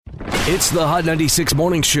It's the Hot 96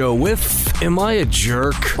 Morning Show with Am I a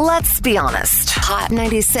Jerk? Let's be honest. Hot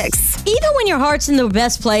 96. Even when your heart's in the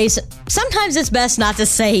best place, sometimes it's best not to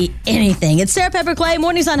say anything. It's Sarah Pepper Clay,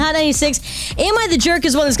 mornings on Hot 96. Am I the Jerk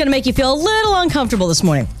is one that's going to make you feel a little uncomfortable this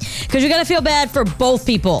morning, because you're going to feel bad for both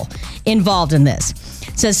people involved in this.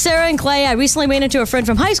 It says, Sarah and Clay, I recently ran into a friend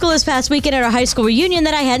from high school this past weekend at our high school reunion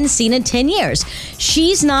that I hadn't seen in 10 years.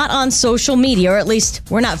 She's not on social media, or at least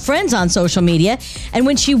we're not friends on social media. And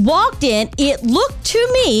when she walked in, it looked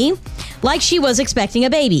to me like she was expecting a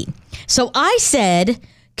baby. So I said,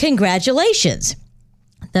 congratulations.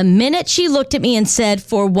 The minute she looked at me and said,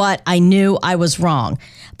 for what, I knew I was wrong,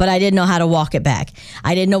 but I didn't know how to walk it back.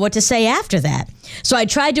 I didn't know what to say after that. So I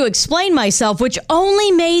tried to explain myself, which only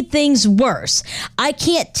made things worse. I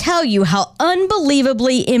can't tell you how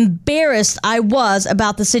unbelievably embarrassed I was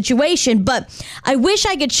about the situation, but I wish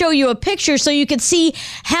I could show you a picture so you could see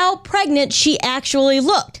how pregnant she actually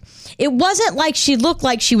looked. It wasn't like she looked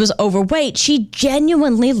like she was overweight. She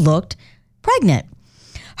genuinely looked pregnant.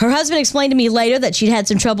 Her husband explained to me later that she'd had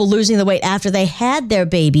some trouble losing the weight after they had their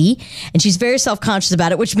baby, and she's very self-conscious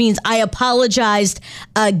about it, which means I apologized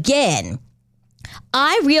again.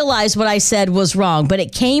 I realized what I said was wrong, but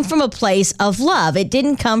it came from a place of love. It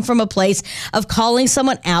didn't come from a place of calling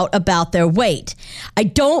someone out about their weight. I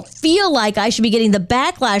don't feel like I should be getting the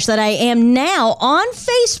backlash that I am now on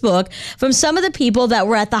Facebook from some of the people that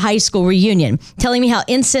were at the high school reunion, telling me how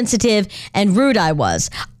insensitive and rude I was.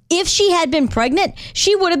 If she had been pregnant,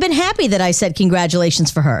 she would have been happy that I said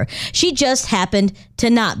congratulations for her. She just happened to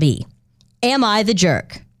not be. Am I the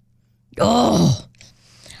jerk? Oh,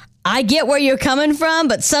 I get where you're coming from,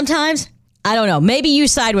 but sometimes, I don't know, maybe you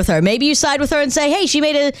side with her. Maybe you side with her and say, hey, she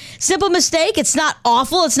made a simple mistake. It's not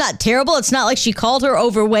awful. It's not terrible. It's not like she called her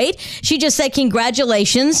overweight. She just said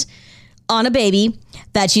congratulations on a baby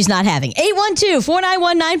that she's not having.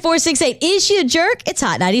 812-491-9468. Is she a jerk? It's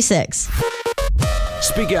Hot 96.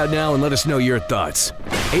 Speak out now and let us know your thoughts.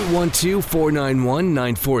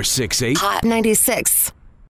 812-491-9468. Hot 96.